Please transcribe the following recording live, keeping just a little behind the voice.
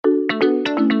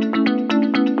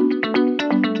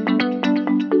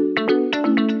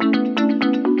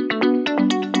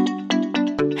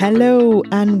Hello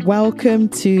and welcome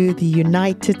to the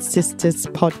United Sisters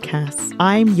podcast.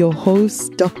 I'm your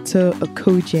host, Dr.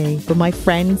 Okoje, but my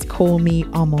friends call me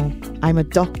Omo. I'm a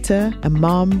doctor, a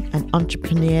mom, an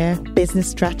entrepreneur, business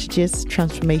strategist,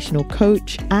 transformational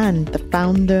coach, and the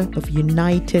founder of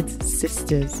United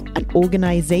Sisters, an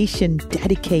organization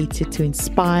dedicated to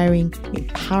inspiring,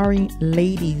 empowering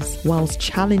ladies whilst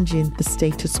challenging the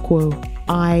status quo.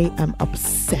 I am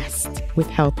obsessed with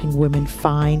helping women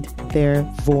find their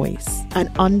voice and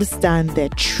understand their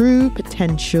true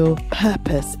potential,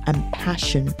 purpose, and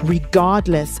passion,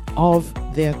 regardless of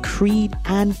their creed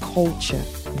and culture.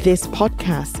 This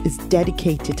podcast is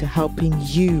dedicated to helping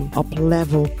you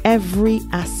up-level every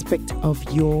aspect of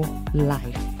your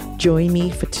life. Join me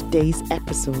for today's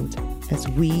episode as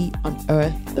we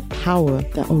unearth the power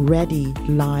that already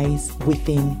lies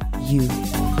within you.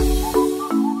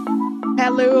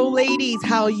 Hello, ladies.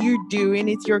 How you doing?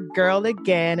 It's your girl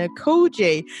again,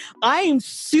 Okoje. I am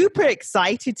super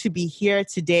excited to be here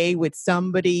today with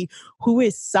somebody who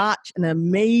is such an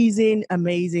amazing,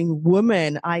 amazing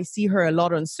woman. I see her a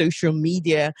lot on social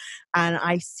media and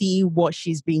I see what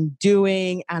she's been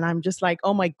doing. And I'm just like,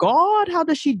 oh my God, how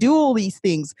does she do all these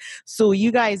things? So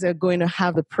you guys are going to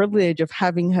have the privilege of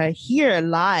having her here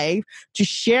live to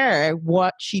share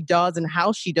what she does and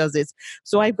how she does it.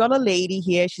 So I've got a lady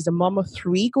here. She's a mom of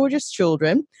 3 gorgeous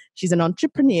children. She's an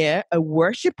entrepreneur, a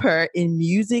worshiper in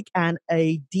music, and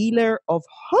a dealer of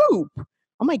hope.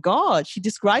 Oh my God, she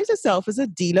describes herself as a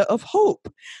dealer of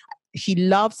hope. She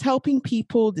loves helping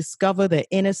people discover their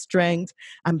inner strength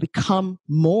and become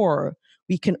more.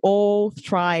 We can all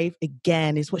thrive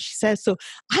again, is what she says. So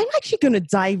I'm actually going to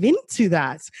dive into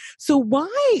that.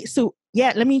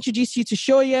 Let me introduce you to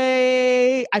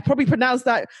Shoye. I probably pronounced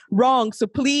that wrong, so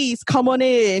please come on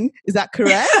in. Is that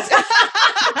correct?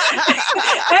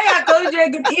 Hey,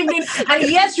 Okoje, good evening. And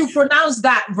yes, you pronounced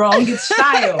that wrong. It's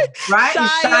Shayo, right?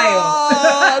 Shayo.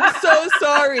 I'm so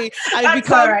sorry. I've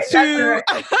become too...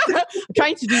 I'm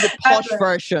trying to do the posh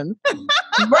version.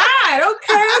 Right.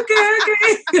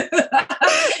 Okay.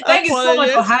 Thank you so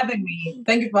much for having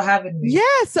me. Yeah,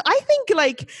 so I think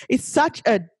it's such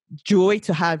a joy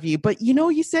to have you. But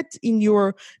you said in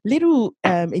your little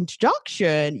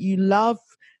introduction, you love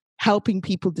helping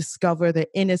people discover their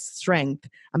inner strength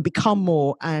and become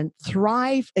more and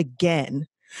thrive again.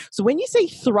 So when you say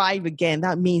thrive again,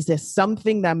 that means there's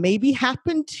something that maybe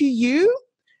happened to you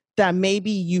that maybe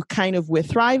you kind of were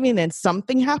thriving and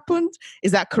something happened.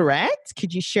 Is that correct?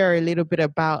 Could you share a little bit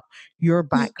about your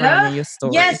background and your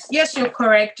story? Yes, you're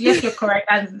correct.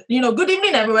 And, good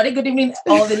evening, everybody. Good evening,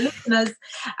 all the listeners.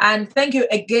 And thank you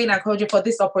again, Okoje, for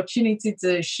this opportunity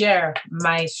to share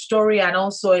my story and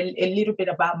also a little bit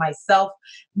about myself.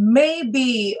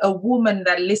 Maybe a woman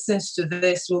that listens to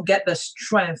this will get the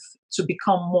strength to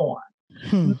become more.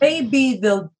 Maybe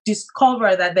they'll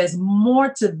discover that there's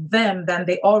more to them than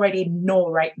they already know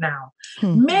right now.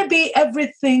 Maybe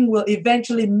everything will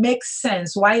eventually make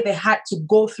sense why they had to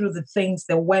go through the things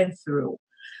they went through.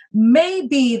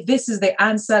 Maybe this is the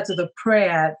answer to the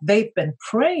prayer they've been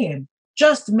praying.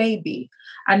 Just maybe.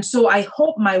 And so I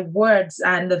hope my words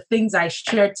and the things I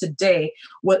share today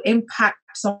will impact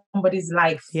somebody's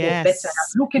life for better.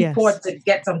 I'm looking forward to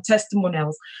get some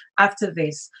testimonials after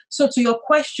this. So to your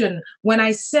question, when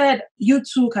I said you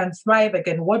too can thrive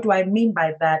again, what do I mean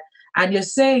by that? And you're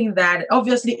saying that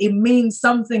obviously it means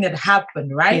something had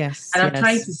happened, right? And I'm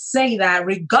trying to say that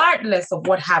regardless of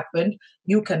what happened,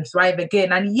 you can thrive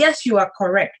again. And yes, you are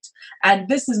correct. And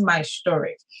this is my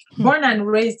story. Born and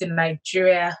raised in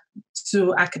Nigeria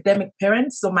to academic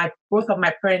parents. So both of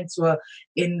my parents were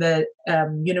in the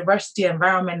university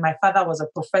environment. My father was a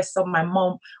professor. My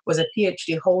mom was a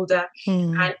PhD holder.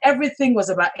 And everything was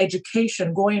about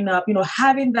education growing up,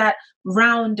 having that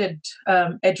rounded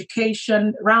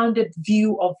education, rounded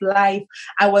view of life.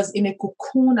 I was in a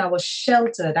cocoon. I was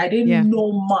sheltered. I didn't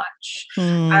know much.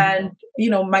 And,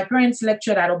 my parents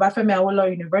lectured at Obafemi Awolowo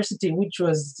University, which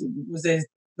was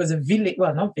a village,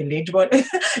 well, not village, but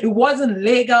it wasn't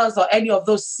Lagos or any of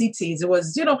those cities. It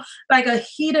was, like a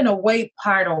hidden away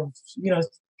part of,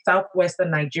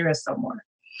 southwestern Nigeria somewhere.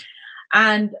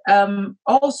 And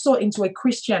also into a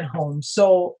Christian home.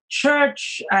 So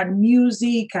church and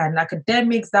music and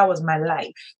academics, that was my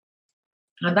life.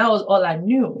 And that was all I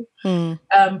knew.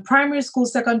 Primary school,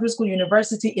 secondary school,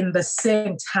 university in the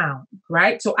same town,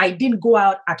 right? So I didn't go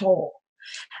out at all.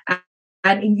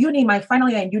 And in uni, my final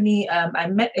year in uni, I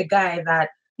met a guy that,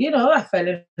 I fell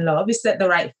in love. He said the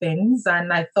right things.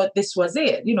 And I thought this was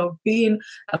it, being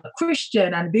a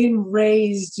Christian and being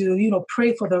raised to,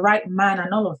 pray for the right man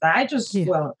and all of that.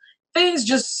 things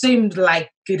just seemed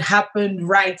like it happened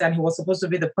right, and he was supposed to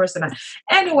be the person.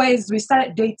 Anyways, we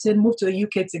started dating, moved to the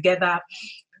UK together,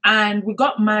 and we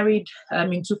got married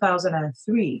in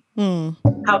 2003.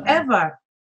 However,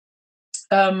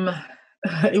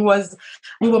 it was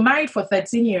we were married for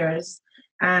 13 years,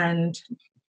 and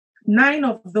 9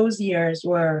 of those years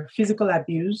were physical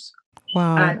abuse.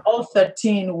 Wow. And all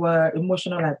 13 were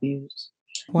emotional abuse.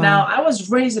 Wow. Now, I was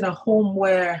raised in a home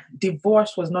where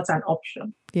divorce was not an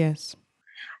option. Yes.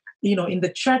 You know, in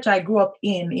the church I grew up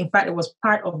in fact, it was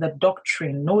part of the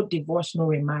doctrine, no divorce, no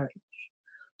remarriage.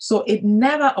 So it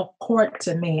never occurred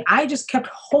to me. I just kept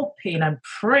hoping and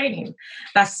praying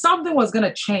that something was going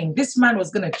to change. This man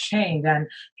was going to change and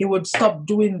he would stop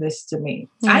doing this to me.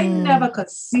 I never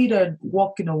considered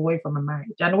walking away from a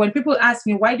marriage. And when people ask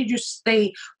me, why did you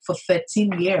stay for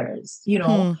 13 years? You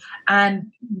know,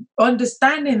 and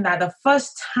understanding that the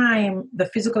first time the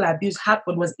physical abuse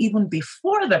happened was even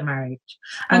before the marriage.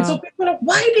 And so people are like,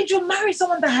 why did you marry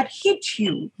someone that had hit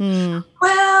you?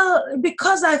 Well,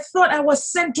 because I thought I was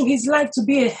sent to his life to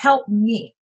be a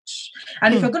helpmeet.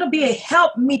 And if you're going to be a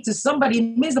helpmeet to somebody,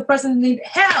 it means the person needs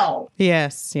help.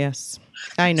 Yes, yes.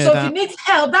 I know so that. So if he needs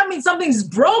help, that means something's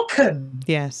broken.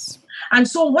 Yes. And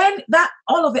so when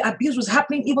all of the abuse was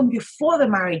happening even before the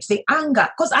marriage, the anger,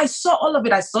 because I saw all of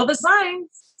it. I saw the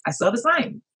signs. I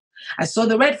saw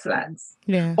the red flags.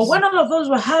 Yes. But when all of those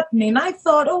were happening, I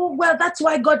thought, oh, well, that's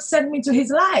why God sent me to his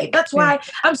life. That's why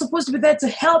I'm supposed to be there to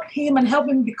help him and help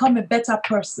him become a better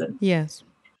person. Yes.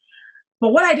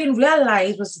 But what I didn't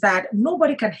realize was that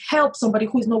nobody can help somebody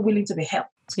who is not willing to be helped.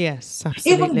 Yes,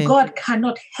 absolutely. Even God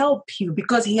cannot help you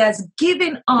because he has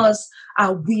given us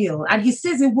our will. And he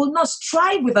says he will not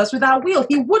strive with us with our will.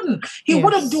 He wouldn't. He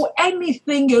wouldn't do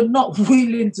anything you're not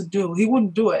willing to do. He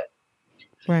wouldn't do it.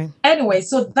 Right. Anyway,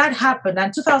 so that happened.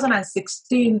 And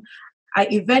 2016, I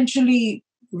eventually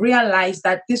realized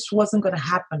that this wasn't going to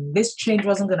happen. This change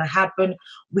wasn't going to happen.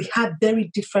 We had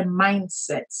very different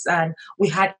mindsets and we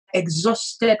had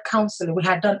exhausted counseling. We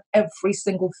had done every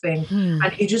single thing.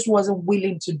 And he just wasn't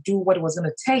willing to do what it was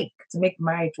going to take to make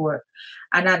marriage work.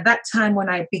 And at that time, when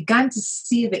I began to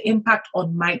see the impact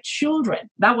on my children,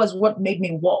 that was what made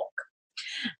me walk.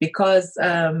 Because,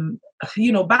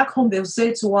 back home, they'll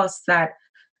say to us that,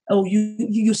 oh,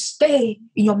 you stay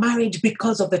in your marriage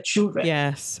because of the children.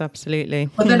 Yes, absolutely.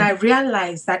 But then I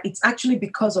realized that it's actually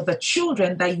because of the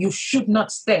children that you should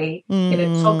not stay in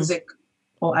a toxic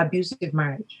or abusive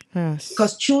marriage. Yes.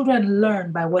 Because children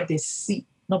learn by what they see,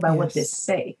 not by what they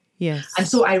say. Yes. And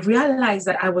so I realized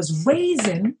that I was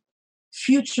raising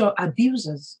future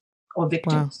abusers or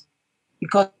victims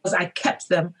because I kept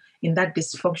them in that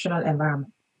dysfunctional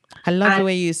environment. I love the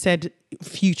way you said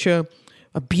future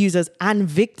abusers and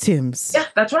victims. Yeah,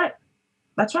 that's right.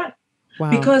 That's right.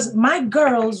 Wow. Because my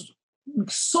girls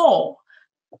saw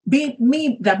their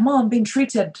mom being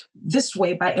treated this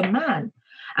way by a man.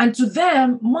 And to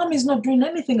them, mom is not doing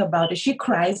anything about it. She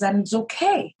cries and it's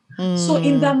okay. So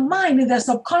in their mind, in their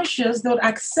subconscious, they'll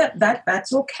accept that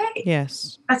that's okay.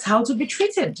 Yes. That's how to be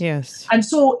treated. Yes. And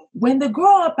so when they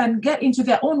grow up and get into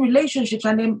their own relationships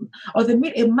they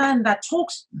meet a man that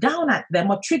talks down at them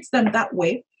or treats them that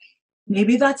way,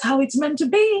 maybe that's how it's meant to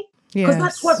be. Because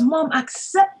that's what mom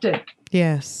accepted.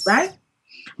 Yes. Right?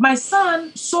 My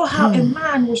son saw how a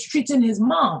man was treating his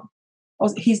mom. Or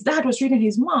his dad was treating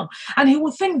his mom. And he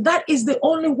would think that is the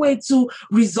only way to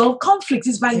resolve conflicts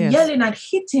is by yelling and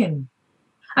hitting.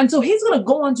 And so he's going to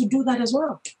go on to do that as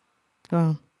well.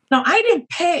 Wow. Now, I didn't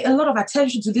pay a lot of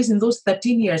attention to this in those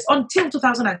 13 years until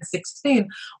 2016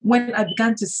 when I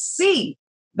began to see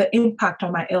the impact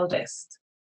on my eldest.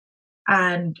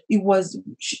 And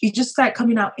it just started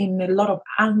coming out in a lot of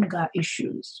anger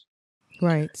issues.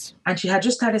 Right. And she had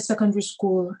just started secondary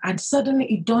school. And suddenly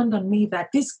it dawned on me that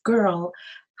this girl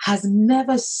has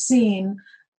never seen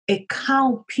a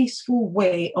calm, peaceful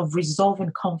way of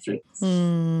resolving conflicts.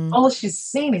 All she's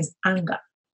seen is anger.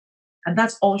 And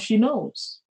that's all she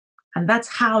knows. And that's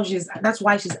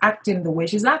why she's acting the way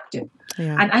she's acting.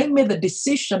 Yeah. And I made the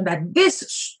decision that this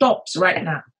stops right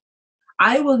now.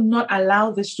 I will not allow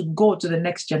this to go to the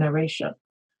next generation.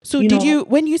 So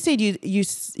when you said you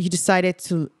decided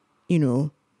to,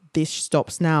 this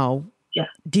stops now. Yeah.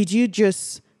 Did you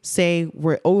just say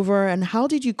we're over? And how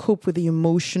did you cope with the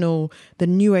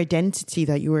new identity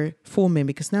that you were forming?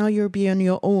 Because now you're on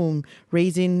your own,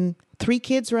 raising 3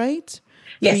 kids, right?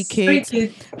 Yes, 3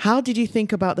 kids. How did you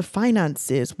think about the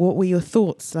finances? What were your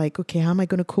thoughts? Like, okay, how am I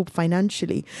going to cope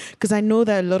financially? Because I know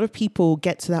that a lot of people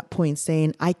get to that point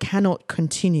saying, I cannot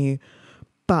continue.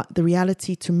 But the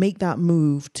reality to make that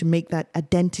move, to make that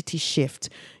identity shift,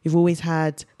 you've always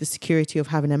had the security of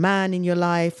having a man in your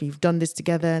life. You've done this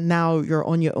together. Now you're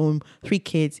on your own, 3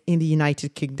 kids in the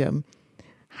United Kingdom.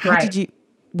 How did you,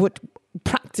 what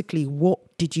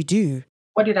did you do?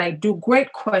 What did I do?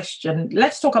 Great question.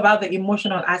 Let's talk about the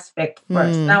emotional aspect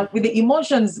first. Now, with the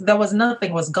emotions, there was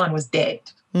nothing, was gone, was dead,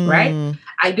 right?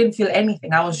 I didn't feel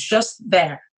anything. I was just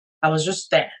there. I was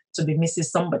just there to be missing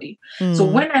somebody. So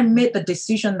when I made the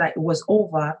decision that it was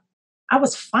over, I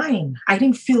was fine. I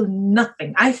didn't feel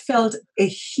nothing. I felt a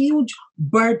huge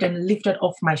burden lifted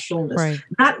off my shoulders. Right.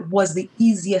 That was the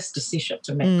easiest decision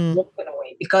to make, walking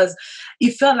away, because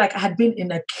it felt like I had been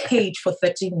in a cage for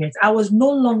 13 years. I was no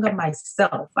longer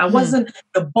myself. I wasn't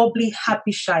the bubbly,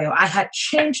 happy Shayo. I had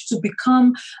changed to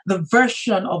become the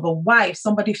version of a wife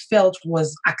somebody felt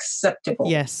was acceptable.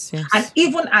 Yes. And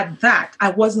even at that,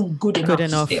 I wasn't good enough. Good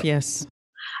enough, still. yes.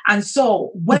 And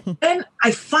so when I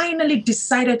finally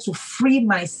decided to free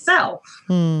myself,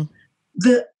 what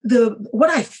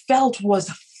I felt was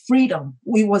freedom.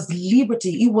 It was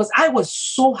liberty. I was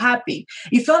so happy.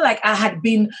 It felt like I had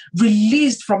been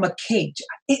released from a cage.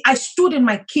 I stood in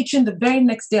my kitchen the very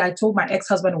next day. I told my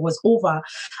ex-husband it was over.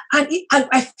 And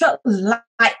I felt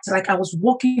light, like I was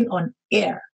walking on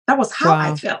air. That was how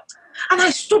I felt. And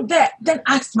I stood there, then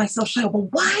asked myself, Shayo,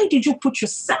 but why did you put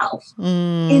yourself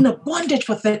in a bondage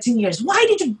for 13 years? Why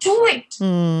did you do it?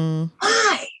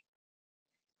 Why?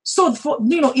 So,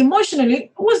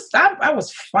 emotionally, I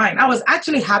was fine. I was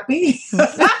actually happy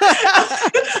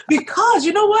because,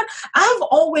 you know what? I've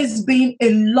always been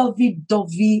a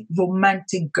lovey-dovey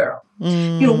romantic girl.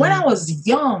 When I was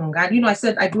young, and, I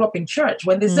said I grew up in church.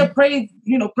 When they said pray,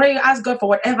 ask God for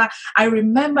whatever, I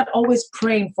remembered always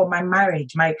praying for my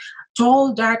marriage, my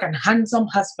tall, dark, and handsome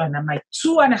husband, and my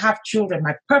 2.5 children,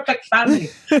 my perfect family.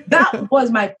 That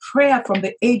was my prayer from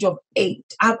the age of 8.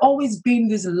 I've always been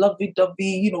this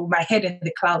lovey-dovey, my head in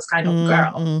the clouds kind of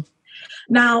girl.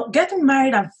 Now, getting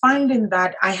married and finding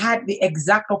that I had the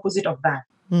exact opposite of that.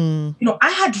 I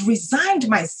had resigned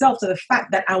myself to the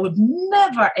fact that I would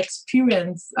never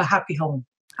experience a happy home.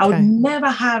 I would never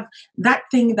have that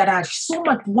thing that I so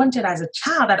much wanted as a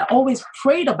child, that I always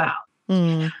prayed about.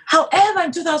 However,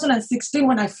 in 2016,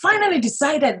 when I finally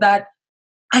decided that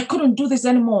I couldn't do this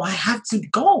anymore, I have to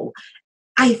go,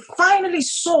 I finally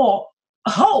saw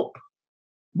hope.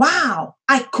 Wow,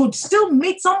 I could still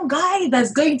meet some guy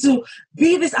that's going to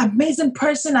be this amazing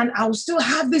person, and I will still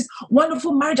have this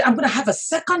wonderful marriage. I'm going to have a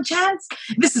second chance.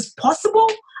 This is possible.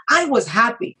 I was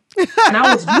happy, and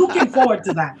I was looking forward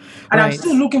to that. And I'm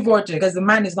still looking forward to it, because the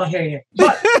man is not here yet.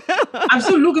 But I'm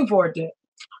still looking forward to it.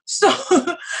 So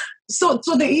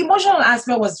the emotional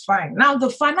aspect was fine. Now, the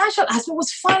financial aspect was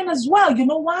fine as well. You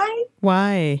know why?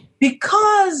 Why?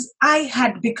 Because I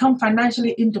had become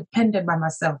financially independent by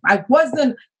myself. I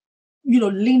wasn't,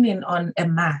 leaning on a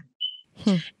man.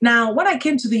 Now, when I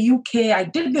came to the UK, I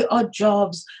did the odd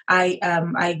jobs.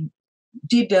 I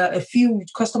did a few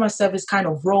customer service kind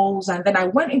of roles, and then I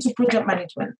went into project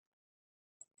management.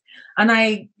 And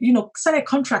I, started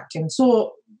contracting.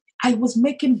 So I was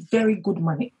making very good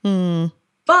money.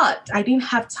 But I didn't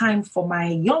have time for my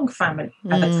young family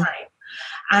at the time.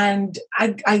 And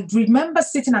I remember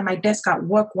sitting at my desk at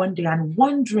work one day and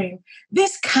wondering,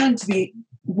 this can't be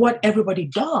what everybody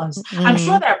does. I'm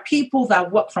sure there are people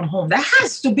that work from home. There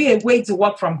has to be a way to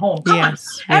work from home. Come on.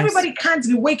 Everybody can't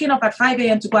be waking up at 5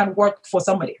 a.m. to go and work for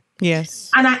somebody.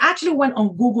 Yes. And I actually went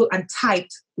on Google and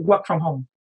typed work from home.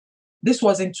 This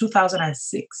was in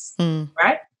 2006,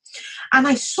 right? And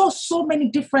I saw so many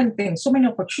different things, so many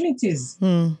opportunities.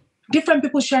 Different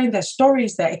people sharing their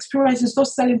stories, their experiences,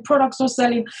 those selling products, those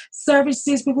selling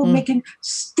services, people making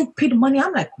stupid money.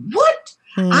 I'm like, what?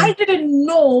 I didn't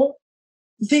know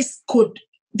this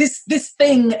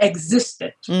thing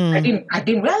existed. I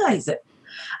didn't realize it.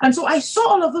 And so I saw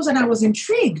all of those and I was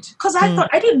intrigued, because I thought,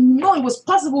 I didn't know it was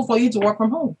possible for you to work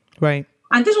from home. Right.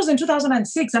 And this was in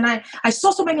 2006. And I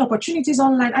saw so many opportunities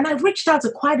online, and I reached out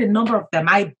to quite a number of them.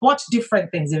 I bought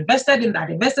different things, invested in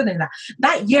that.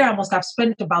 That year, I must have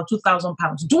spent about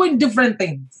 £2,000 doing different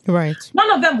things. Right.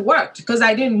 None of them worked because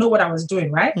I didn't know what I was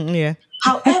doing, right? Yeah.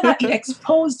 However, it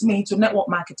exposed me to network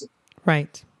marketing.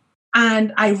 Right.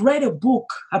 And I read a book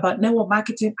about network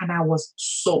marketing, and I was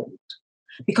sold,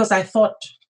 because I thought,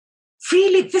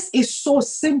 really, this is so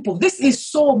simple. This is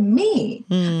so me.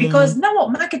 Because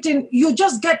network marketing, you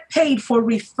just get paid for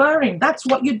referring. That's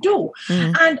what you do.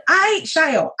 And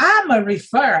Shayo, I'm a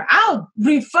referrer. I'll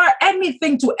refer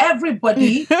anything to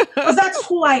everybody because that's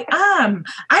who I am.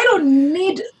 I don't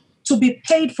need to be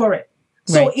paid for it.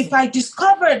 So Right. if I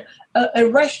discovered a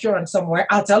restaurant somewhere,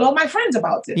 I'll tell all my friends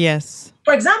about it. Yes.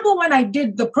 For example, when I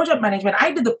did the project management,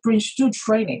 I did the Prince 2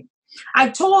 training. I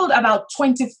told about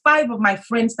 25 of my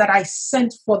friends that I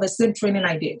sent for the same training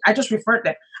I did. I just referred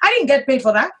them. I didn't get paid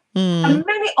for that. And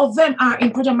many of them are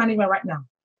in project management right now,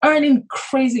 earning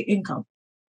crazy income.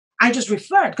 I just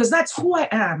referred because that's who I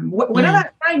am. Whenever I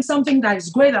find something that is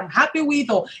great, I'm happy with,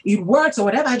 or it works, or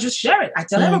whatever, I just share it. I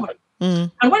tell everybody.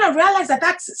 And when I realized that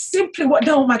that's simply what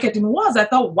network marketing was, I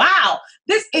thought, wow,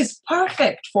 this is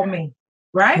perfect for me.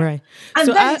 Right. And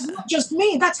so it's not just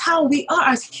me. That's how we are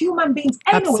as human beings.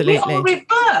 Anyway, we all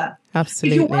refer.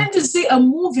 Absolutely. If you went to see a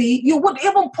movie, you would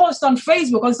even post on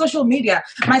Facebook, on social media.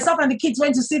 Myself and the kids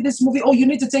went to see this movie. Oh, you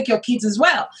need to take your kids as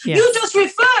well. Yes. You just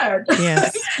referred.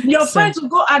 Yes. Your friends will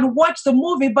go and watch the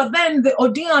movie, but then the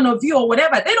audience of you or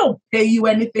whatever, they don't pay you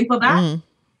anything for that.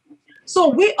 So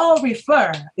we all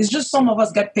refer. It's just some of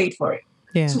us get paid for it.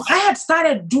 Yes. So I had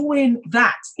started doing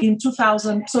that in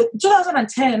 2000. So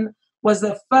 2010 was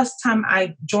the first time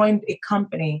I joined a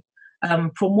company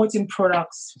promoting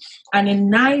products. And in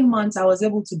 9 months, I was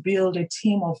able to build a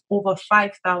team of over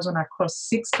 5,000 across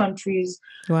 6 countries.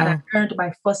 Wow. And I earned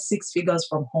my first 6 figures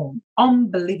from home.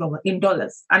 Unbelievable, in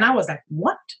dollars. And I was like,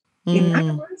 what? In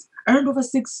 9 months? Earned over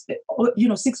 6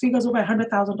 figures, over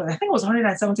 $100,000. I think it was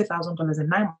 $170,000 in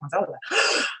 9 months. I was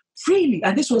like, really?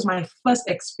 And this was my first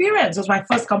experience. It was my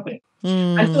first company.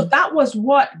 And so that was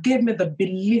what gave me the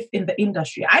belief in the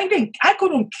industry. I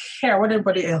couldn't care what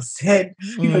everybody else said.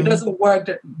 It doesn't work.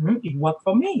 It worked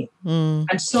for me.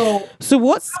 And so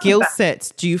what skill sets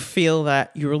do you feel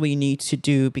that you really need to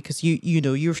do? Because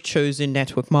you've chosen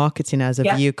network marketing as a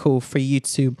vehicle for you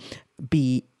to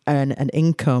be an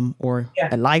income or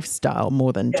a lifestyle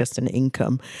more than just an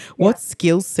income. What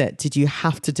skill set did you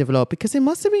have to develop? Because it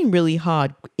must have been really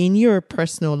hard in your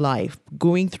personal life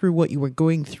going through what you were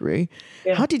going through.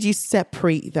 How did you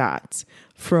separate that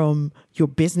from your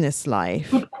business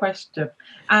life? Good question.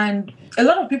 And a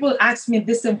lot of people ask me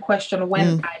this same question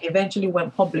when I eventually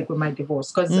went public with my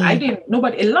divorce, because a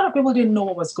lot of people didn't know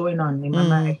what was going on in my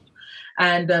marriage.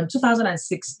 And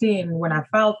 2016, when I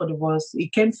filed for divorce,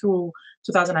 it came through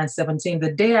 2017.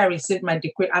 The day I received my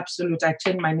decree absolute, I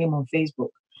changed my name on Facebook.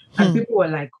 And people were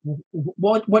like,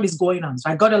 what is going on?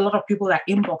 So I got a lot of people that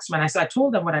inboxed me. And I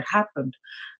told them what had happened.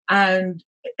 And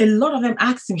a lot of them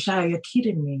asked me, Shaya, you're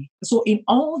kidding me. So in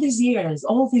all these years,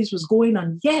 all this was going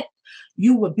on, yet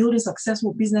you were building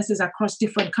successful businesses across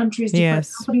different countries, different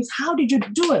companies. How did you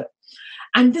do it?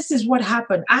 And this is what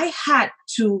happened. I had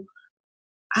to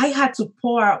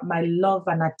pour out my love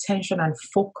and attention and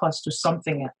focus to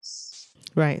something else.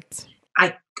 Right.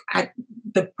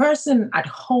 The person at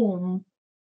home,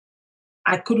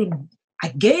 I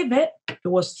gave it, it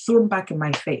was thrown back in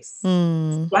my face.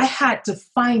 So I had to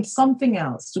find something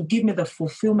else to give me the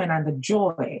fulfillment and the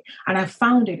joy. And I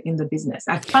found it in the business.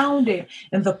 I found it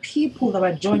in the people that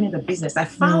were joining the business. I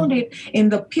found it in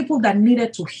the people that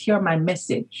needed to hear my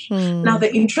message. Now,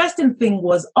 the interesting thing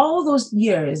was all those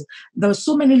years, there were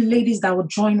so many ladies that would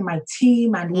join my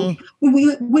team, and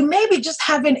we may be just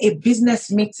having a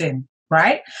business meeting,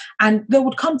 right? And they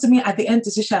would come to me at the end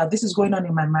to say, Shaya, this is going on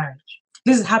in my marriage.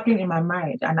 This is happening in my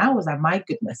marriage. And I was like, my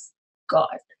goodness,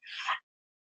 God.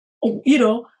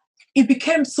 It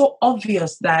became so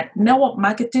obvious that network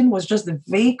marketing was just the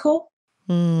vehicle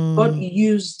God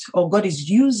is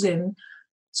using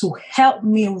to help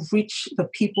me reach the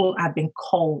people I've been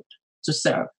called to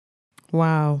serve.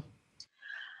 Wow.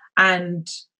 And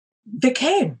they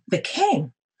came.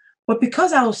 But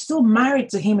because I was still married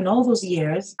to him in all those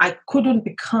years, I couldn't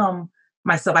become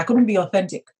myself. I couldn't be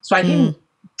authentic. So I didn't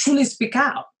truly speak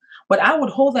out. But I would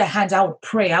hold their hands. I would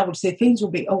pray. I would say things will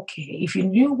be okay. If you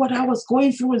knew what I was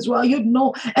going through as well, you'd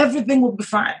know everything will be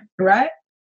fine, right?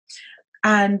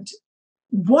 And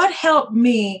what helped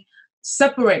me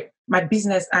separate my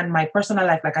business and my personal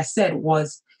life, like I said,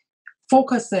 was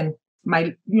focusing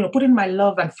putting my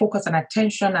love and focus and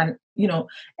attention and,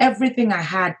 everything I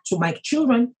had to my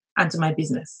children and to my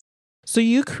business. So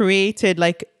you created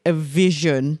like a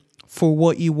vision for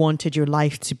what you wanted your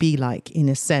life to be like, in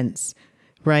a sense,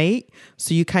 right?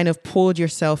 So you kind of pulled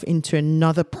yourself into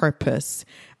another purpose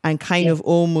and kind of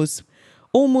almost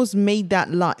made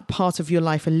that part of your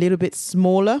life a little bit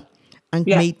smaller and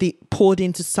poured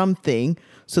into something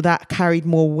so that carried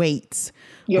more weight.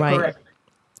 You're right? Correct.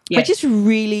 Which is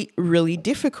really, really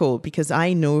difficult, because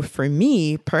I know for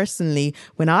me personally,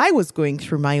 when I was going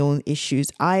through my own issues,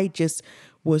 I just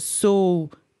was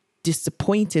so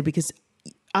disappointed, because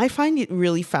I find it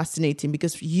really fascinating,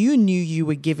 because you knew you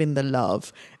were giving the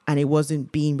love and it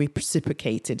wasn't being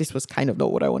reciprocated. This was kind of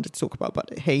not what I wanted to talk about,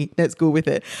 but hey, let's go with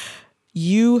it.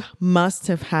 You must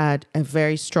have had a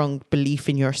very strong belief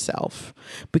in yourself,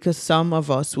 because some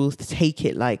of us will take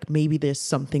it like maybe there's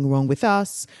something wrong with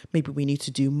us. Maybe we need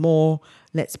to do more.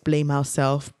 Let's blame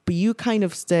ourselves. But you kind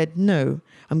of said, no,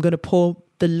 I'm going to pour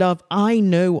the love I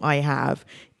know I have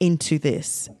into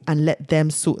this and let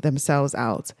them sort themselves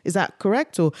out. Is that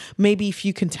correct? Or maybe if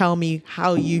you can tell me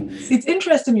how you... It's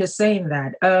interesting you're saying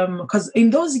that, because in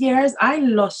those years, I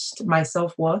lost my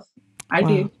self-worth. I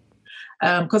did.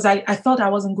 Because I thought I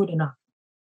wasn't good enough.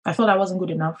 I thought I wasn't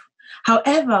good enough.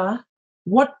 However,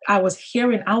 what I was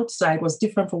hearing outside was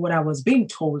different from what I was being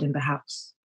told in the house.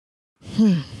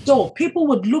 So people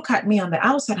would look at me on the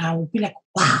outside and I would be like,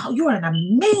 wow, you are an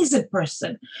amazing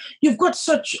person. You've got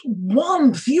such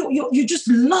warmth. You just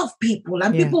love people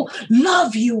and people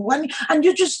love you. And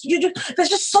you just, there's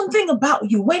just something about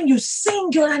you. When you sing,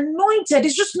 you're anointed.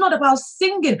 It's just not about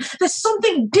singing. There's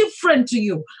something different to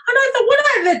you. And I thought, what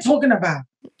are they talking about?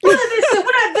 What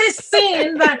are they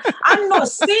saying that I'm not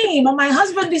seeing or my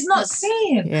husband is not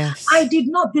seeing? Yes. I did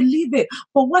not believe it.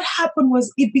 But what happened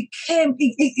was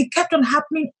it kept on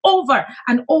happening over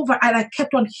and over, and I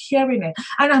kept on hearing it.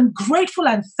 And I'm grateful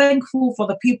and thankful for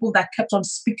the people that kept on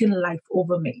speaking life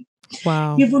over me.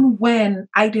 Wow. Even when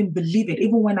I didn't believe it,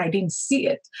 even when I didn't see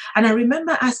it. And I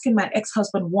remember asking my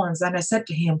ex-husband once, and I said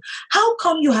to him, how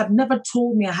come you have never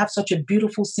told me I have such a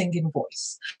beautiful singing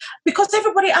voice? Because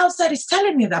everybody outside is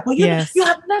telling me that, but you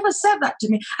have never said that to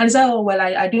me. And he said, oh, well,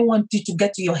 I didn't want it to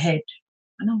get to your head.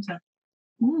 And I was like,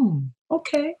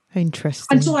 okay.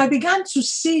 Interesting. And so I began to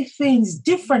see things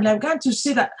differently. I began to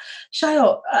see that,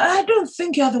 Shayo, I don't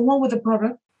think you're the one with the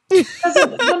problem.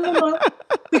 No.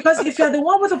 Because if you're the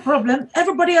one with a problem,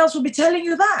 everybody else will be telling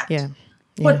you that. Yeah.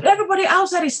 But everybody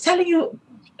outside is telling you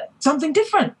something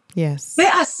different. Yes. They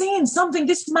are seeing something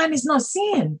this man is not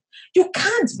seeing. You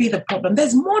can't be the problem.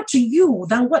 There's more to you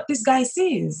than what this guy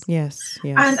sees. Yes.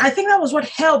 And I think that was what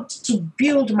helped to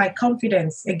build my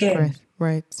confidence again.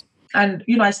 Right. And,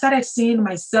 I started seeing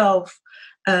myself,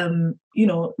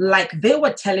 like they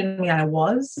were telling me I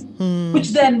was, which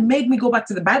then made me go back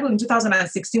to the Bible. In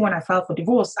 2016, when I filed for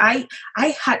divorce, I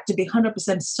had to be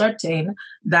 100% certain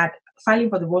that filing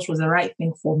for divorce was the right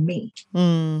thing for me.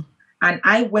 And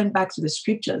I went back to the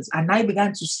scriptures and I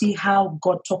began to see how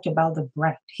God talked about the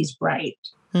bride, his bride.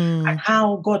 And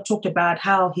how God talked about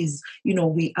how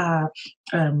we are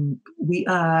a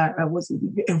royalty,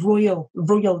 the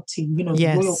royal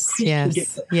priesthood.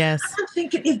 Yes. I'm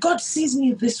thinking, if God sees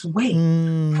me this way,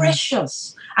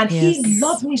 precious, and he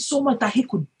loved me so much that he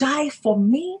could die for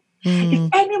me, if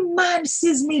any man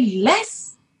sees me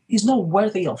less, he's not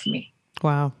worthy of me.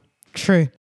 Wow. True.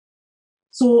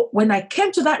 So when I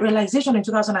came to that realization in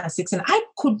 2016, I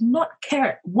could not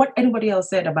care what anybody else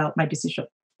said about my decision.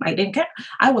 I didn't care.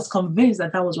 I was convinced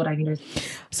that was what I needed.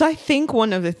 So I think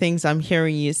one of the things I'm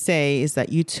hearing you say is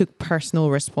that you took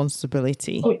personal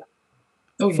responsibility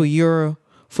for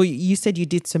you said you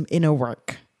did some inner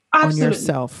work on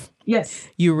yourself. Yes.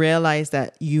 You realized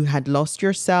that you had lost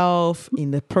yourself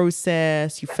in the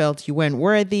process. You felt you weren't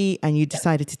worthy and you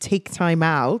decided to take time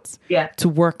out to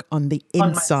work on the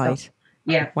inside.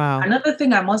 Yeah. Wow. Another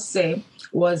thing I must say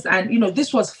was, and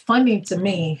this was funny to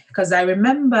me because I don't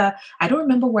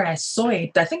remember where I saw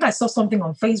it. I think I saw something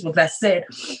on Facebook that said,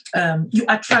 you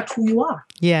attract who you are.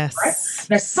 Yes. Right?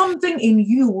 There's something in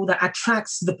you that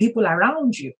attracts the people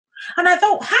around you. And I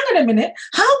thought, hang on a minute,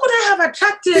 how could I have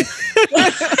attracted?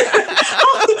 How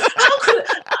could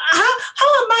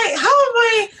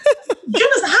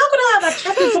I have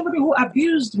attracted somebody who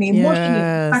abused me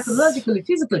emotionally, psychologically,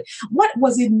 physically? What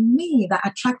was in me that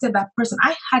attracted that person?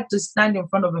 I had to stand in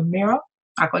front of a mirror,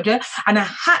 and I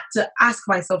had to ask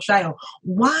myself, Shayo,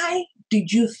 why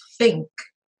did you think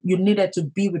you needed to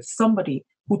be with somebody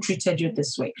who treated you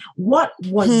this way? What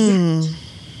was it?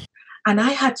 And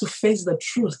I had to face the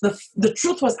truth. The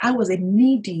truth was I was a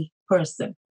needy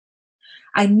person.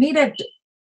 I needed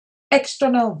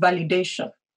external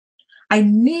validation. I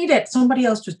needed somebody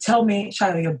else to tell me,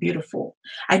 Shayo, you're beautiful.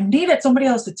 I needed somebody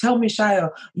else to tell me,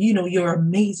 Shayo, you're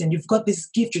amazing. You've got this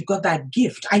gift. You've got that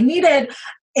gift. I needed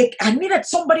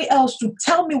somebody else to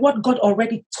tell me what God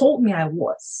already told me I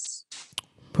was.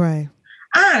 Pray.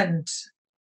 And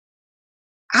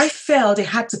I felt it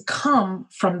had to come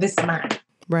from this man.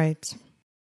 Right.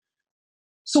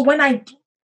 So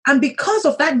because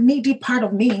of that needy part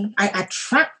of me, I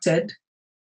attracted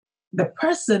the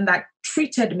person that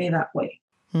treated me that way.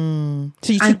 So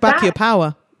you took back your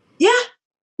power. Yeah.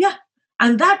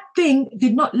 And that thing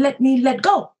did not let me let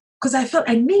go because I felt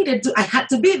I had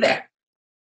to be there.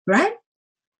 Right?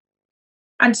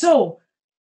 And so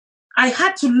I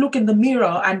had to look in the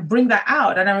mirror and bring that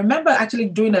out. And I remember actually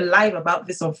doing a live about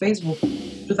this on Facebook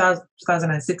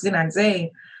 2016 and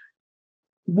saying,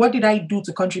 what did I do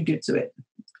to contribute to it?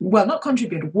 Well, not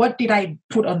contribute. What did I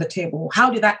put on the table? How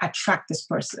did I attract this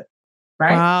person?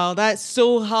 Right? Wow, that's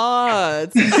so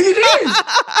hard.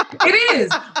 It is.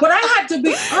 But I had to be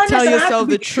honest. Tell yourself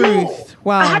the truth. True.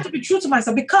 Wow. I had to be true to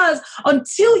myself, because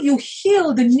until you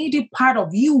heal the needy part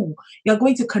of you, you're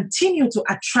going to continue to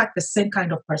attract the same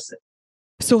kind of person.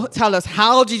 So tell us,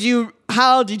 how did you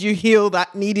heal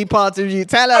that needy part of you?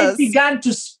 Tell us. I began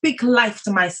to speak life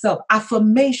to myself,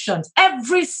 affirmations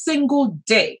every single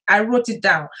day. I wrote it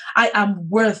down. I am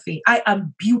worthy. I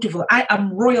am beautiful. I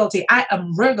am royalty. I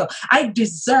am regal. I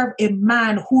deserve a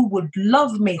man who would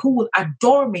love me, who would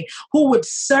adore me, who would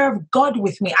serve God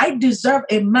with me. I deserve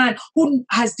a man who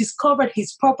has discovered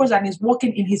his purpose and is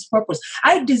walking in his purpose.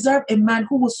 I deserve a man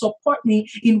who will support me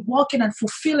in walking and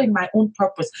fulfilling my own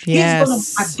purpose. Yes. He's going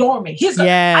to adore me.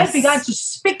 I began to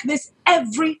speak this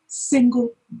every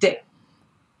single day.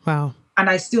 Wow.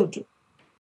 And I still do.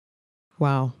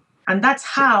 Wow. And that's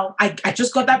how I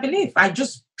just got that belief. It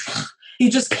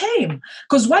just came.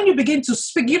 Because when you begin to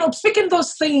speak, speaking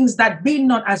those things that be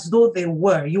not as though they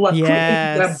were, you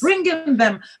are bringing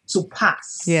them to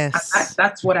pass. Yes. And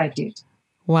that's what I did.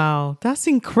 Wow, that's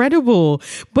incredible.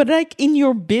 But like in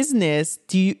your business,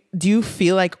 do you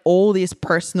feel like all this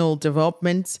personal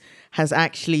development has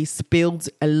actually spilled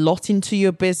a lot into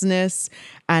your business?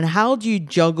 And how do you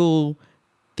juggle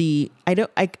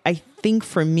I think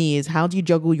for me is, how do you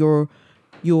juggle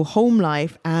your home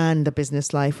life and the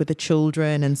business life with the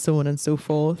children and so on and so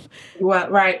forth? Well,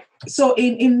 right. So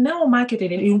in now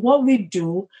marketing, in what we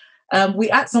do,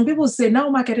 some people say now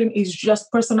marketing is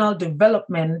just personal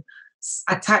development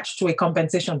attached to a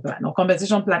compensation plan, or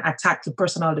compensation plan attached to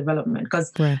personal development.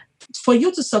 Because for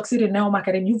you to succeed in network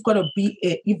marketing, you've got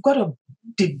to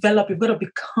develop, you've got to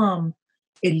become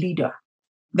a leader.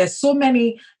 There's so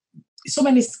many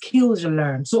skills you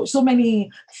learn, so many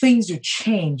things you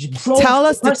change. Tell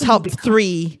us the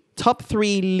top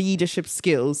three leadership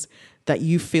skills that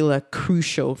you feel are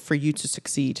crucial for you to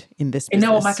succeed in this business. In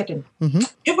network marketing,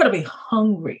 you've got to be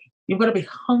hungry. You've got to be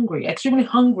hungry, extremely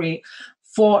hungry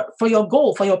for your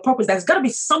goal, for your purpose. There's got to be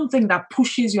something that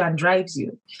pushes you and drives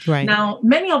you. Right. Now,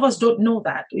 many of us don't know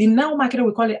that. In network marketing,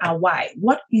 we call it a why.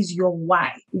 What is your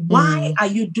why? Why are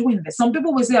you doing this? Some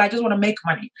people will say, I just want to make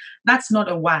money. That's not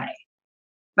a why.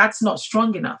 That's not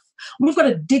strong enough. We've got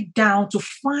to dig down to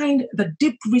find the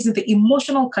deep reason, the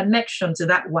emotional connection to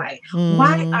that why.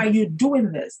 Why are you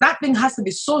doing this? That thing has to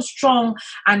be so strong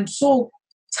and so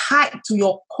tied to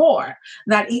your core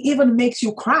that it even makes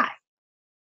you cry.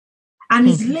 And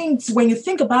it's linked, when you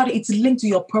think about it, it's linked to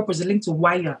your purpose, it's linked to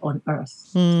why you're on earth.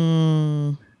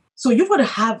 So you've got to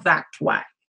have that why.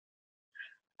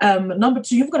 Number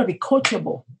two, you've got to be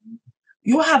coachable.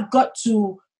 You have got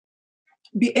to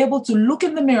be able to look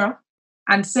in the mirror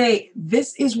and say,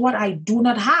 this is what I do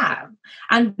not have,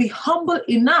 and be humble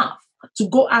enough to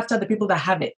go after the people that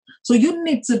have it. So you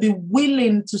need to be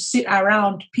willing to sit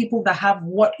around people that have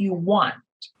what you want.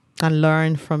 And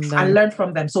learn from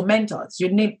them. So mentors, you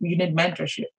need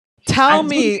mentorship. Tell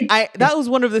me, that was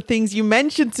one of the things you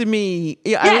mentioned to me.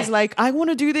 I was like, I want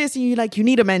to do this. And you're like, you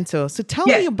need a mentor. So tell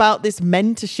me about this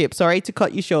mentorship. Sorry to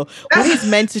cut you short. What is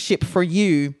mentorship for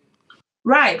you?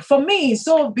 Right. For me,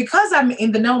 so because I'm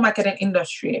in the network marketing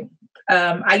industry,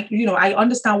 I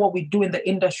understand what we do in the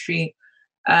industry.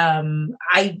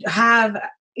 I have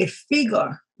a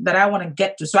figure that I want to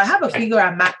get to. So I have a figure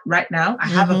I'm at right now. I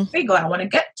have a figure I want to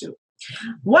get to.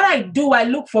 What I do, I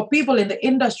look for people in the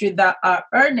industry that are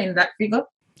earning that figure.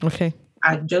 Okay.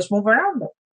 I just move around them.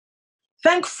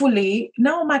 Thankfully,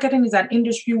 network marketing is an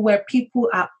industry where people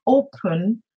are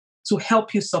open to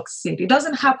help you succeed. It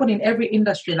doesn't happen in every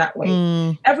industry that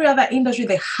way. Every other industry,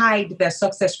 they hide their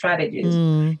success strategies.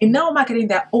 In network marketing,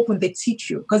 they're open, they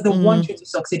teach you because they want you to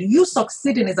succeed. You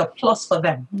succeeding is a plus for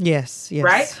them. Yes.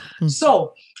 Right?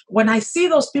 So when I see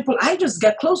those people, I just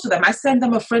get close to them. I send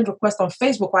them a friend request on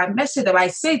Facebook, or I message them. I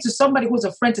say to somebody who's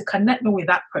a friend to connect me with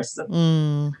that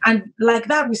person. And like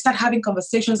that, we start having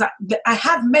conversations. I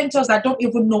have mentors that don't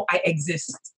even know I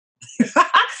exist.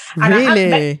 And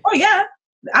really? Oh, yeah.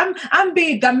 I'm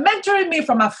big. They're mentoring me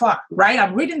from afar, right?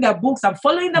 I'm reading their books. I'm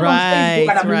following them on Facebook,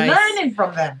 and I'm learning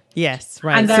from them. Yes,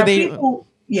 right. And there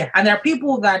are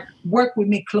people that work with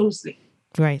me closely,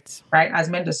 right, as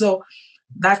mentors. So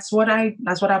that's what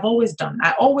I've always done.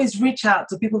 I always reach out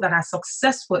to people that are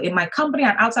successful in my company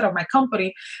and outside of my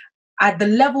company at the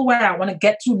level where I want to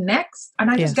get to next,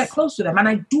 and I just get close to them and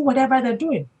I do whatever they're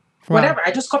doing, whatever. I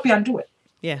just copy and do it.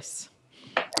 Yes.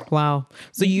 Wow.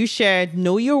 So you shared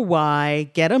know your why,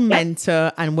 get a Yep.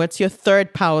 mentor, and what's your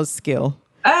third power skill?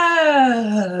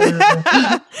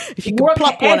 If you could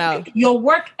pluck one out. Your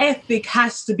work ethic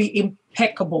has to be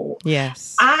impeccable.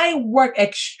 Yes. I work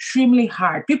extremely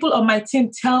hard. People on my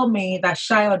team tell me that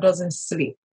Shia doesn't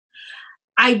sleep.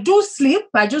 I do sleep.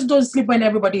 I just don't sleep when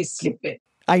everybody is sleeping.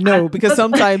 I know, because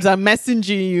sometimes I'm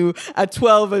messaging you at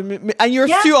 12 and you're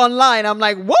still online. I'm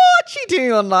like, what's she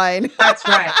doing online? That's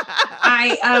right.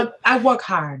 I work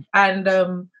hard.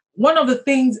 And one of the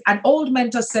things an old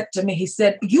mentor said to me, he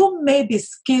said, you may be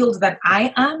skilled than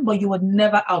I am, but you will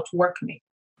never outwork me.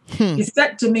 He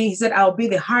said to me, he said, I'll be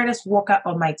the hardest worker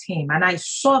on my team. And I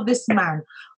saw this man.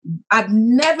 I've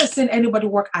never seen anybody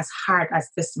work as hard as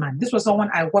this man. This was someone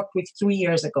I worked with 3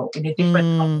 years ago in a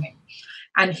different company.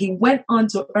 And he went on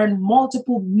to earn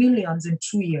multiple millions in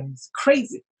 2 years.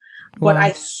 Crazy. But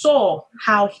I saw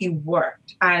how he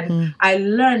worked. And I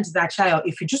learned that, child,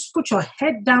 if you just put your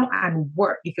head down and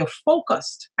work, if you're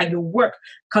focused and you work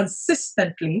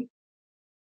consistently,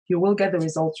 you will get the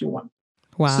results you want.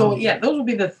 Wow. So, yeah, those would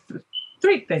be the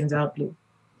three things I'll do.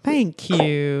 Thank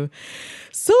you.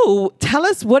 So tell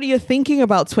us, what are you thinking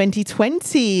about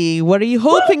 2020? What are you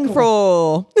hoping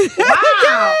for?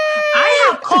 Wow. I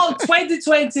have called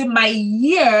 2020 my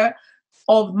year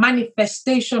of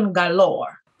manifestation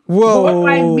galore. Whoa. But what do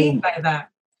I mean by that?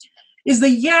 Is the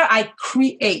year I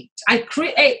create. I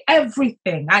create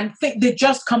everything and think they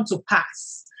just come to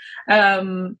pass.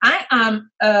 I'm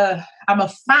a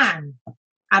fan.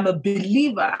 I'm a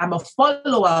believer. I'm a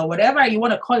follower, whatever you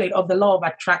want to call it, of the law of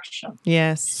attraction.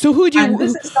 Yes. So who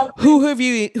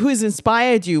has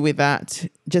inspired you with that?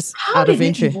 Just How out of did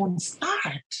interest. it even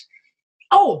start?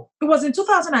 Oh, it was in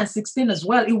 2016 as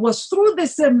well. It was through the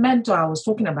same mentor I was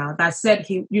talking about that said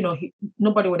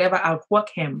nobody would ever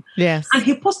outwork him. Yes. And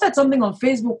he posted something on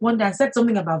Facebook one day and said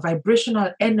something about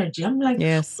vibrational energy. I'm like,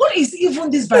 yes. What is even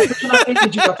this vibrational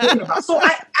energy you're talking about? So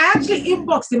I actually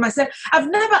inboxed him. I said, I've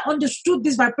never understood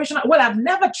this vibrational. Well, I've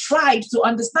never tried to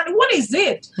understand it. What is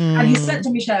it? And he said to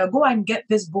me, Shia, go and get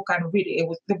this book and read it.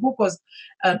 The book was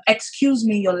Excuse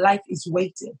Me, Your Life is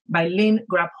Waiting by Lynn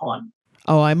Grabhorn.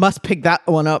 Oh, I must pick that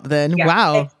one up then. Yeah.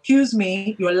 Wow. Excuse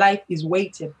Me, Your Life is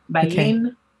Waiting by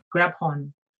Lynn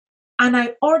Grabhorn. And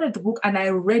I ordered the book and I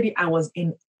read it. I was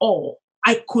in awe.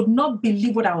 I could not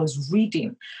believe what I was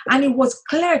reading. And it was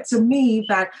clear to me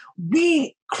that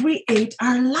we create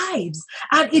our lives.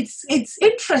 And it's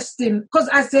interesting because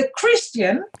as a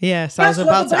Christian, yes, I was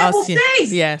about to ask you.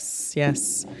 Says. Yes.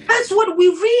 That's what we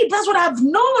read. That's what I've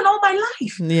known all my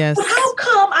life. Yes. But how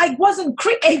come I wasn't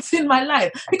creating my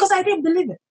life? Because I didn't believe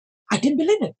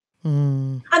it.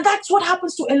 And that's what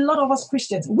happens to a lot of us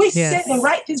Christians. We say the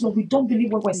right things, but we don't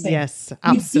believe what we're saying. Yes,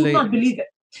 absolutely. We do not believe it.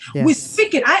 Yes. We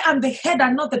speak it. I am the head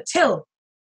and not the tail.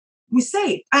 We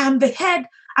say it. I am the head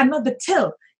and not the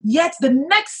tail. Yet the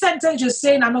next sentence you're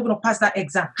saying, I'm not going to pass that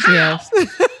exam. How? Yes. Do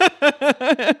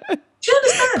you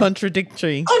understand?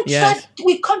 Contradictory.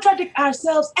 We contradict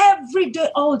ourselves every day,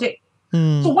 all day.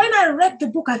 So when I read the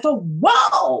book, I thought,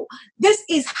 wow, this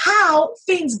is how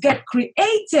things get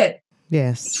created.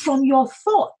 Yes. It's from your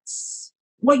thoughts.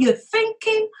 What you're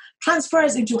thinking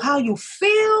transfers into how you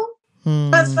feel,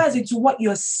 transfers into what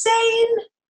you're saying,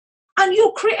 and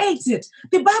you create it.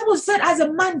 The Bible said, as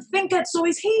a man thinketh, so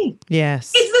is he.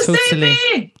 Yes. It's the same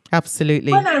thing.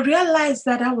 Absolutely. When I realized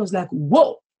that, I was like,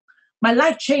 whoa, my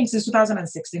life changed since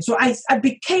 2016. So I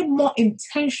became more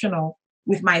intentional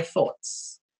with my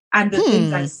thoughts and the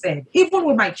things I said. Even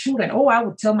with my children, I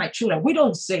would tell my children, we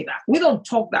don't say that. We don't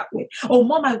talk that way. Oh,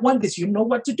 Mom, I want this. You know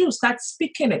what to do. Start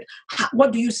speaking it.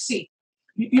 What do you see?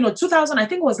 2000, I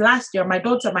think it was last year, my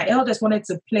daughter, my eldest, wanted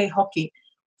to play hockey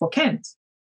for Kent.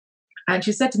 And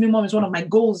she said to me, Mom, it's one of my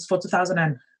goals for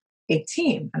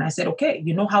 2018. And I said, okay,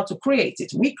 you know how to create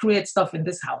it. We create stuff in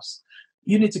this house.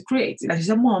 You need to create it. And she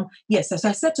said, Mom, yes. So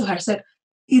I said to her,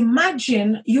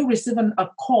 imagine you receiving a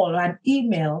call or an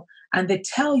email and they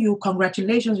tell you,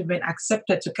 congratulations, you've been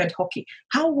accepted to Kent Hockey.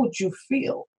 How would you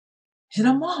feel? She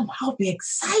said, Mom, I'll be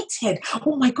excited.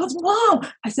 Oh my God, Mom.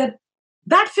 I said,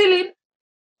 that feeling,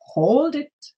 hold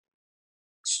it,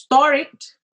 store it,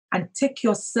 and take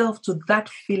yourself to that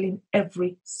feeling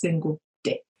every single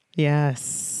day.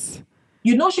 Yes.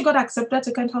 She got accepted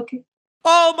to Kent Hockey.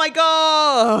 Oh my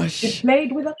gosh. She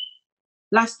played with her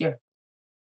last year.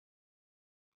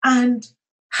 And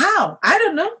how? I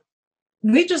don't know.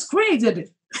 We just created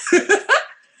it.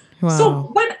 Wow.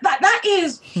 So when that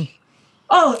is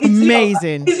Oh, it's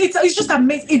amazing. It's just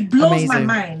amazing. It blows my Amazing.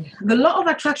 mind. The law of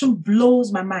attraction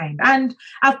blows my mind. And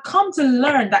I've come to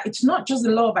learn that it's not just the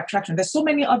law of attraction. There's so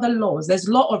many other laws. There's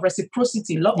law of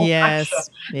reciprocity, law of action.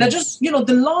 They're just,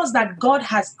 the laws that God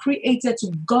has created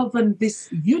to govern this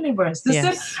universe. The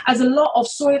same as the law of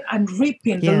sowing and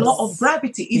reaping, the law of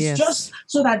gravity. It's just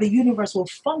so that the universe will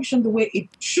function the way it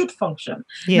should function.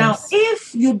 Now,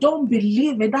 if you don't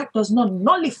believe it, that does not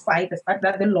nullify the fact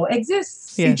that the law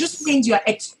exists. It just means you're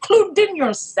excluding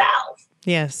yourself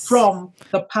from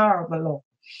the power of the law.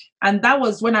 And that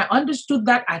was when I understood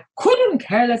that. I couldn't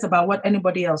care less about what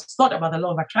anybody else thought about the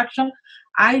law of attraction.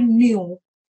 I knew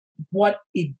what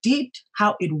it did,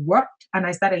 how it worked, and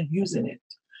I started using it.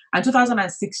 And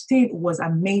 2016 was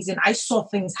amazing. I saw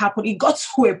things happen. It got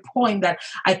to a point that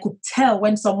I could tell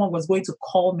when someone was going to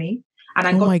call me, and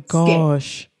I got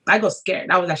scared. I got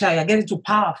scared. I was like, you're getting too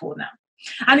powerful now.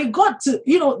 And it got to,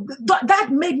 that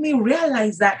made me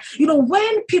realize that,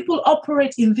 when people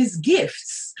operate in these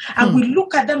gifts and we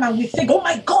look at them and we think, oh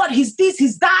my God, he's this,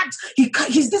 he's that,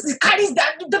 he's this, he carries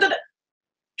that.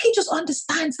 He just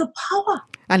understands the power.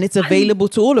 And it's available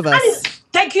to all of us.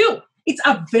 Thank you. It's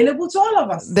available to all of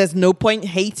us. There's no point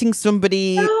hating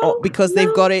somebody because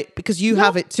they've got it, because you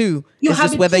have it too. It's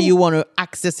just whether you want to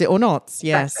access it or not.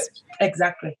 Yes.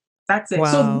 Exactly. That's it.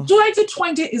 Wow. So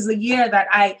 2020 is the year that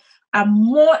I am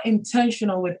more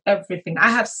intentional with everything. I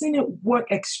have seen it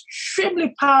work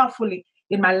extremely powerfully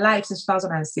in my life since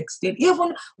 2016,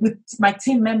 even with my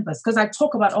team members, because I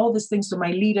talk about all these things to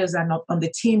my leaders and on the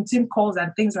team calls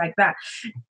and things like that.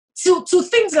 To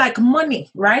things like money,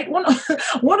 right? One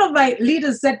of my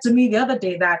leaders said to me the other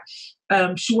day that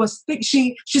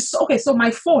she's okay. So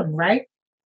my phone, right?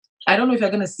 I don't know if you're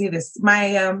gonna see this.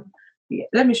 My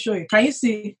let me show you. Can you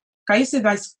see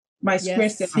my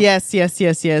screen? Yes.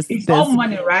 It's all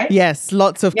money, right? Yes,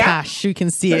 lots of cash. You can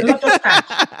see it. Lots of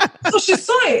cash. So she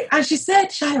saw it and she said,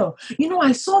 Shayo,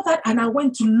 I saw that and I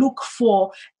went to look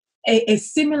for a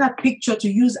similar picture to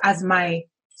use as my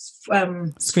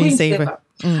screensaver.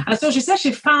 And so she said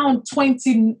she found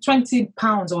 20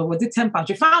 pounds, or was it 10 pounds?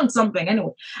 She found something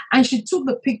anyway. And she took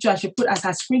the picture and she put as her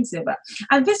screensaver.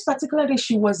 And this particular day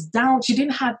she was down. She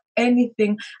didn't have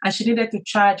anything and she needed to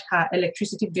charge her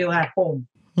electricity bill at home.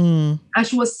 And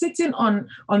she was sitting on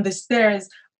the stairs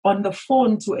on the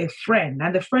phone to a friend.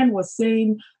 And the friend was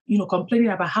saying, complaining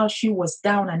about how she was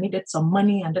down and needed some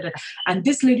money. And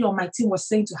this lady on my team was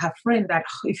saying to her friend that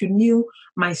if you knew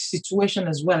my situation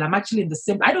as well, I'm actually in the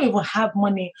same, I don't even have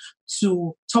money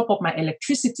to top up my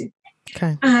electricity.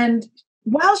 Okay. And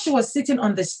while she was sitting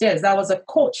on the stairs, there was a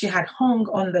coat she had hung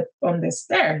on the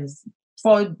stairs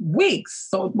for weeks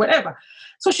or whatever.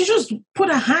 So she just put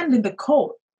her hand in the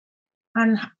coat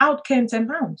and out came 10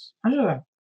 pounds. I was like,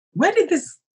 where did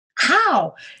this,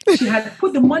 how? She had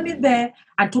put the money there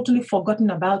and totally forgotten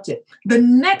about it. The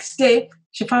next day,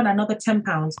 she found another 10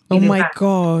 pounds. Oh my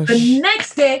gosh. The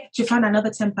next day, she found another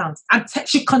 10 pounds. And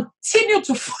she continued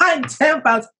to find 10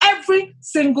 pounds every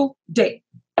single day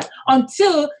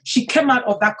until she came out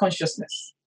of that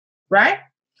consciousness. Right?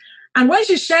 And when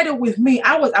she shared it with me,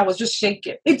 I was just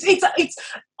shaking. It's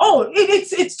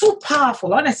too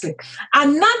powerful, honestly.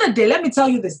 Another day, let me tell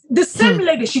you this. The same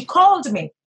lady, she called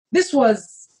me. This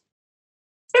was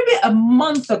maybe a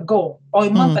month ago or a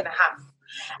month and a half.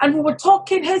 And we were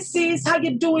talking, hey sis, how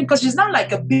you doing? Because she's not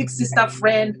like a big sister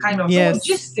friend kind of. Yes.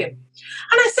 So gisting. And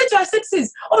I said to her,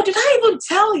 sis, did I even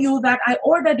tell you that I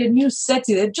ordered a new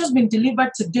settee? It's just been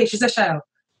delivered today. She said, Shayo,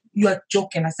 you are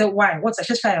joking. I said, why? What's that?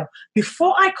 She said, Shayo,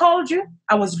 before I called you,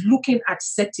 I was looking at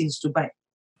settees to buy.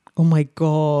 Oh my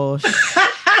gosh.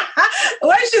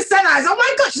 When she said that, I said, oh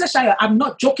my gosh. She said, Shayo, I'm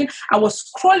not joking. I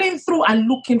was scrolling through and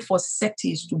looking for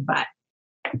settees to buy.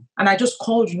 And I just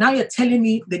called you. Now you're telling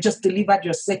me they just delivered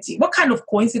your settee. What kind of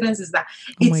coincidence is that?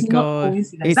 It's not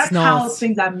coincidence. That's how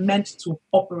things are meant to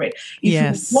operate. If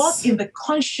you walk in the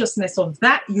consciousness of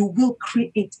that, you will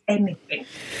create anything.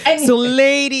 So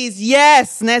ladies,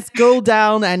 yes, let's go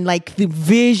down and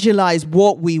visualize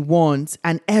what we want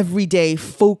and every day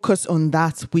focus on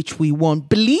that which we want,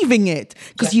 believing it.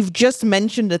 Because you've just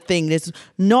mentioned a thing. There's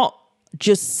not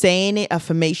just saying it,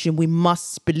 affirmation, we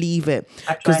must believe it,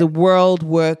 because the world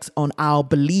works on our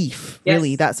belief.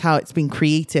 Really, that's how it's been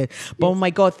created. But oh my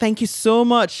God, thank you so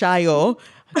much, Shayo.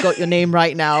 I got your name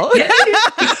right now.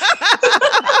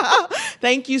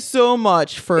 Thank you so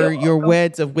much for your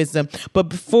words of wisdom. But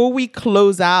before we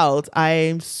close out,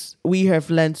 I'm we have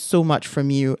learned so much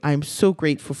from you. I'm so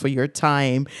grateful for your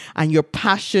time and your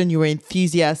passion, your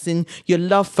enthusiasm, your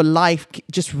love for life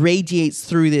just radiates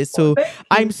through this. So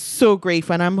I'm so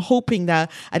grateful. And I'm hoping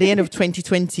that at the end of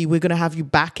 2020, we're going to have you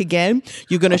back again.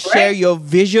 You're going to share your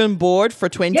vision board for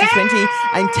 2020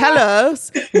 and tell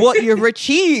us what you've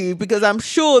achieved, because I'm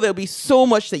sure there'll be so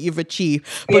much that you've achieved.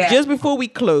 But just before we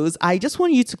close, I just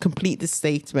want you to complete this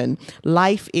statement.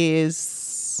 Life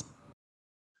is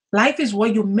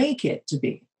what you make it to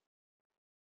be.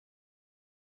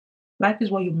 Life is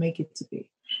what you make it to be.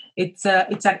 It's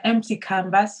an empty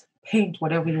canvas. Paint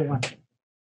whatever you want.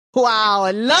 Wow,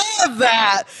 I love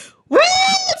that. Woo,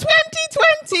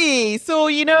 2020. So,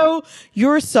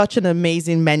 you're such an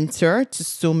amazing mentor to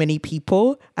so many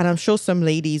people. And I'm sure some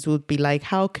ladies would be like,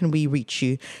 how can we reach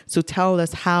you? So tell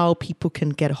us how people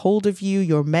can get a hold of you,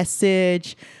 your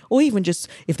message, or even just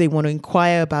if they want to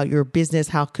inquire about your business,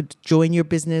 how could join your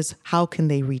business, how can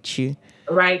they reach you?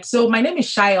 Right. So my name is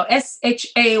Shayo,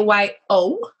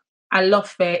 Shayo.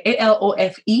 Alofe,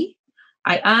 Alofe.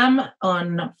 I am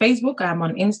on Facebook. I'm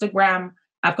on Instagram.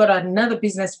 I've got another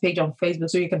business page on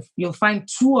Facebook, so you'll find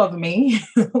two of me.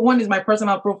 One is my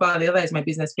personal profile, the other is my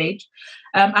business page.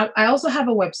 I also have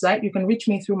a website. You can reach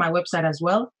me through my website as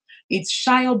well. It's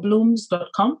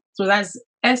shayoblooms.com. So that's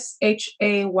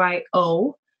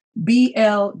ShayoBlooms,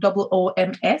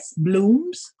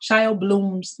 Blooms,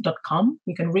 shayoblooms.com.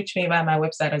 You can reach me via my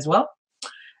website as well.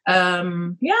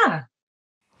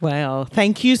 Well,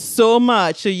 thank you so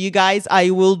much. So you guys,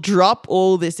 I will drop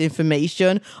all this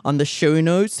information on the show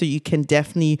notes so you can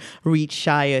definitely reach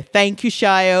Shayo. Thank you,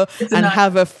 Shayo, and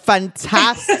have a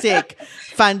fantastic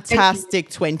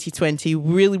 2020.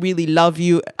 Really, really love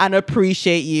you and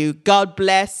appreciate you. God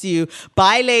bless you.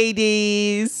 Bye,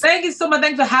 ladies. Thank you so much.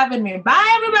 Thanks for having me.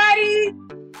 Bye, everybody.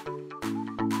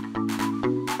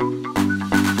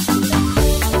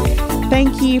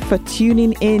 Thank you for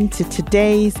tuning in to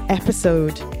today's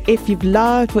episode. If you've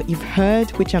loved what you've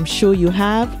heard, which I'm sure you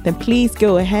have, then please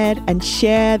go ahead and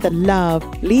share the love,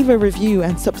 leave a review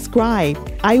and subscribe.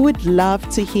 I would love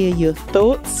to hear your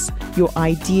thoughts, your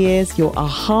ideas, your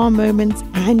aha moments,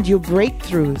 and your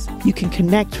breakthroughs. You can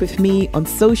connect with me on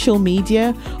social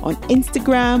media, on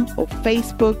Instagram or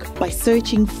Facebook by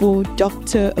searching for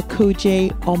Dr.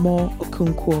 Okoje Omo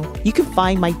Okonkwo. You can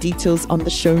find my details on the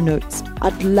show notes.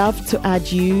 I'd love to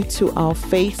add you to our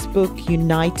Facebook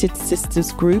United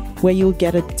Sisters group, where you'll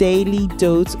get a daily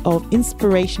dose of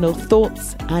inspirational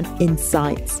thoughts and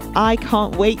insights. I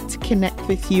can't wait to connect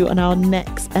with you on our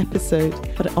next episode.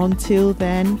 But until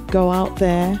then, go out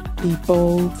there, be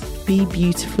bold, be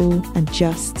beautiful, and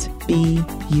just be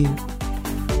you.